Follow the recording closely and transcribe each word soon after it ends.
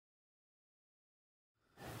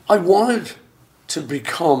I wanted to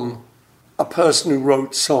become a person who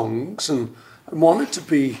wrote songs, and I wanted to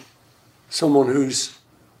be someone whose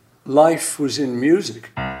life was in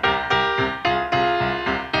music.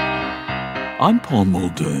 I'm Paul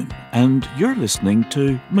Muldoon, and you're listening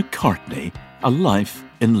to McCartney, A Life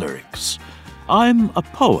in Lyrics. I'm a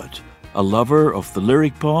poet, a lover of the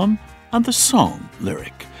lyric poem and the song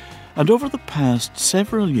lyric. And over the past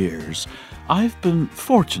several years, I've been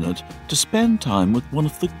fortunate to spend time with one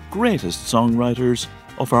of the greatest songwriters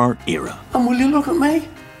of our era. And will you look at me?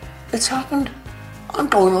 It's happened. I'm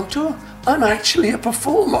going on tour. I'm actually a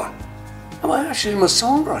performer. Am I actually a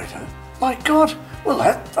songwriter? My God, well,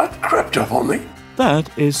 that crept up on me. That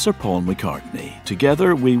is Sir Paul McCartney.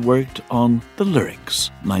 Together we worked on the lyrics,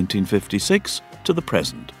 1956 to the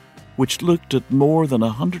present, which looked at more than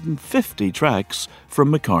 150 tracks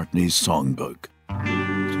from McCartney's songbook.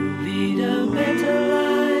 To lead a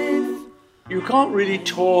better life. You can't really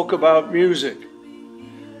talk about music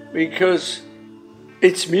because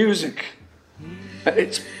it's music.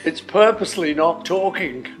 It's purposely not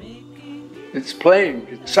talking. It's playing.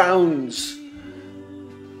 It sounds,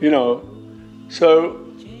 So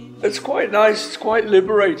it's quite nice. It's quite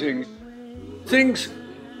liberating. Things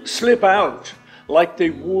slip out like they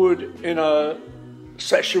would in a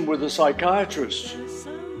session with a psychiatrist.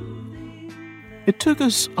 It took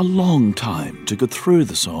us a long time to go through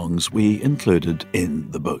the songs we included in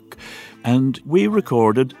the book, and we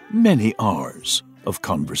recorded many hours of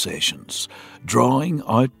conversations, drawing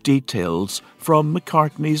out details from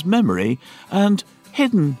McCartney's memory and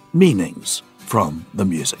hidden meanings from the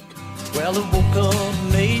music. Well, I woke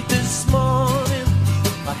up late this morning,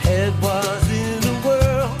 my head was in a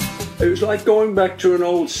whirl. It was like going back to an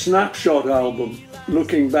old Snapshot album,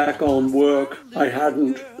 looking back on work I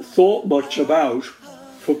hadn't thought much about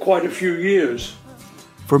for quite a few years.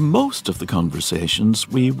 For most of the conversations,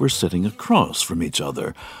 we were sitting across from each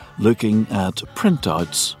other, looking at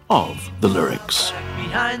printouts of the lyrics.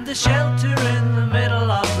 Behind the shelter in the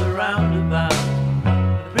middle of the roundabout,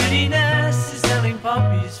 the pretty nurse is selling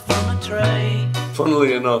poppies from a tray.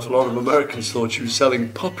 Funnily enough, a lot of Americans thought she was selling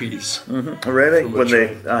puppies. Mm-hmm. Really?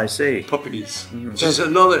 I see. Puppies. Mm-hmm. Just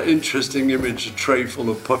another interesting image, a tray full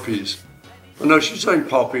of puppies. I know she's selling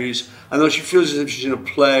puppies. I know she feels as if she's in a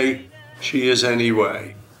play. She is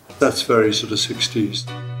anyway. That's very sort of 60s.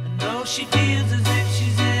 I know she feels as if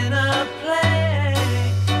she's in a play.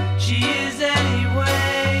 She is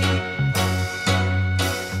anyway.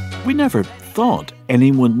 We never thought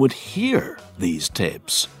anyone would hear these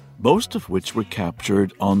tapes, most of which were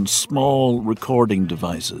captured on small recording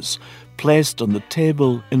devices placed on the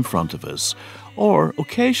table in front of us, or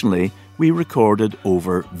occasionally we recorded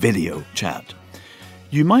over video chat.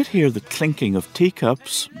 You might hear the clinking of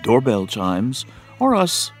teacups, doorbell chimes, or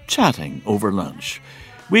us chatting over lunch.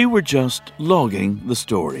 We were just logging the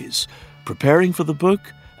stories, preparing for the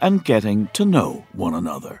book and getting to know one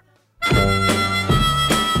another.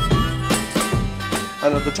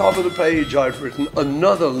 And at the top of the page I've written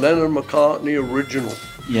another Lennon-McCartney original.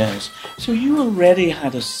 Yes. So you already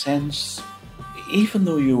had a sense, even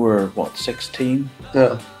though you were, 16?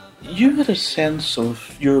 Yeah. You had a sense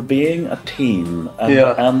of your being a team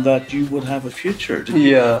and that you would have a future, didn't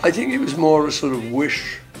you? Yeah, I think it was more a sort of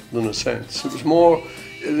wish than a sense. It was more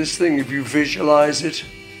this thing, if you visualize it,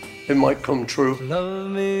 it might come true.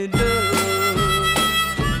 Love me do.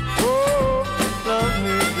 Oh, love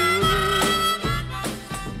me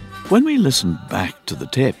do. When we listened back to the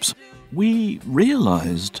tapes, we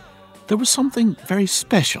realised there was something very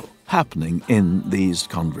special happening in these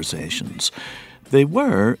conversations. They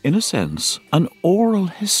were, in a sense, an oral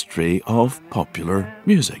history of popular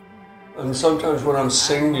music. And sometimes when I'm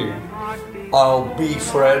singing, I'll be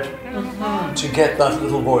Fred to get that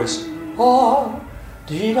little voice.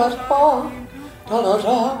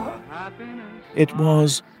 It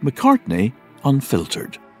was McCartney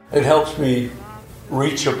unfiltered. It helps me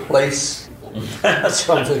reach a place. That's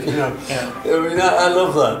something, Yeah. I mean, I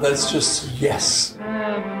love that. That's just, yes.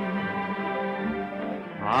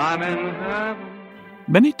 I'm in heaven.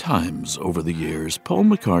 Many times over the years, Paul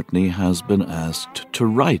McCartney has been asked to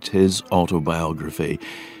write his autobiography.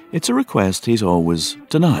 It's a request he's always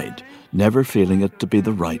denied, never feeling it to be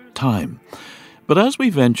the right time. But as we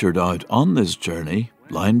ventured out on this journey,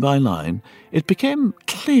 line by line, it became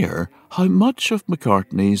clear how much of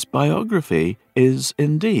McCartney's biography is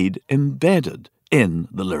indeed embedded in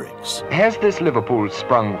the lyrics. Has this Liverpool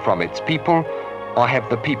sprung from its people, or have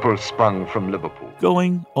the people sprung from Liverpool?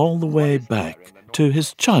 Going all the way back to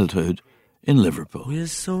his childhood in Liverpool. We're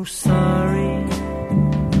so sorry,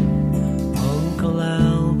 Uncle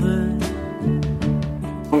Albert.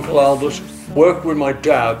 Uncle Albert worked with my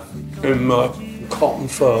dad in a cotton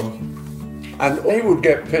firm, and he would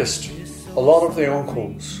get pissed. A lot of the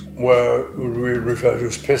uncles were what we refer to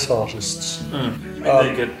as piss artists.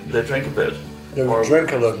 They drink a bit. They would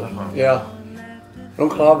drink a little, yeah.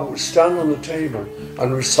 Uncle Albert would stand on the table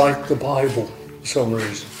and recite the Bible for some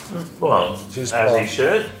reason. Well, as he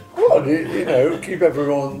should. Well, you know, keep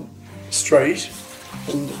everyone straight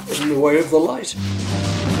and in the way of the light.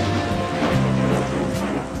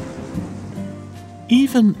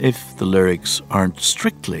 Even if the lyrics aren't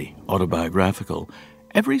strictly autobiographical,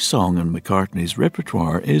 every song in McCartney's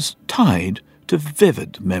repertoire is tied to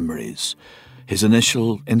vivid memories. His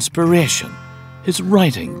initial inspiration, his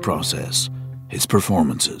writing process, his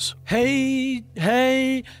performances. Hey,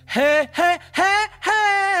 hey, hey, hey, hey,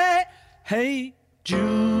 hey, hey,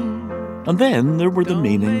 Jude. And then there were the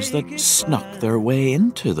meanings that snuck their way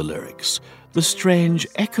into the lyrics, the strange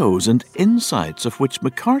echoes and insights of which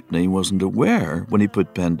McCartney wasn't aware when he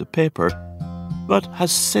put pen to paper, but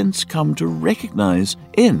has since come to recognise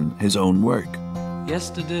in his own work.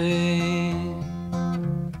 Yesterday,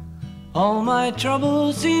 all my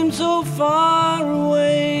troubles seem so far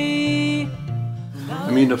away.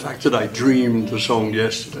 I mean, the fact that I dreamed the song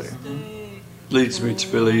yesterday leads me to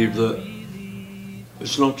believe that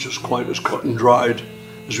it's not just quite as cut and dried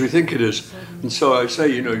as we think it is. And so I say,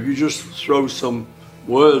 you know, you just throw some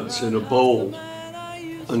words in a bowl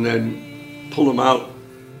and then pull them out,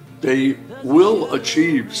 they will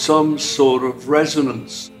achieve some sort of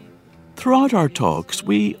resonance. Throughout our talks,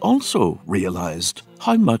 we also realised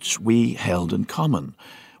how much we held in common.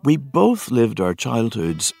 We both lived our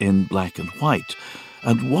childhoods in black and white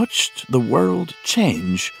and watched the world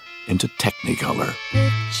change into Technicolor.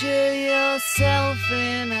 Picture yourself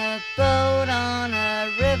in a boat on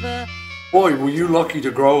a river. Boy, were you lucky to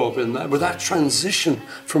grow up in that, with that transition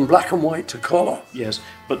from black and white to colour. Yes,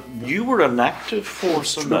 but you were an active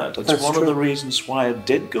force in that. That's one of the reasons why I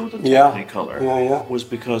did go to Technicolor, was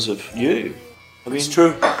because of you. I mean, it's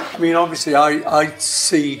true. I mean, obviously, I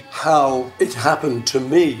see how it happened to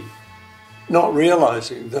me, not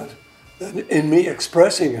realising that in me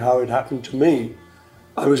expressing how it happened to me,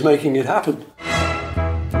 I was making it happen.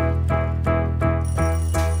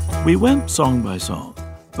 We went song by song,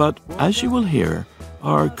 but as you will hear,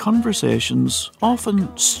 our conversations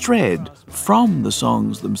often strayed from the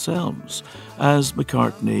songs themselves, as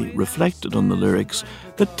McCartney reflected on the lyrics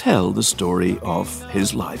that tell the story of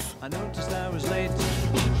his life. I noticed I was late.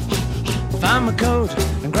 Found my coat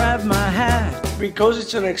and grabbed my hat. Because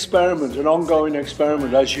it's an experiment, an ongoing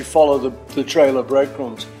experiment, as you follow the trail of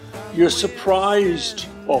breadcrumbs, you're surprised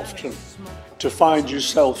often to find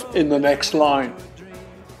yourself in the next line.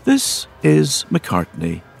 This is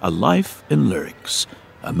McCartney, A Life in Lyrics,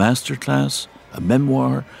 a masterclass, a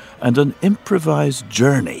memoir, and an improvised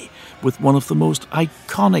journey with one of the most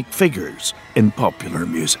iconic figures in popular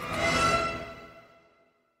music.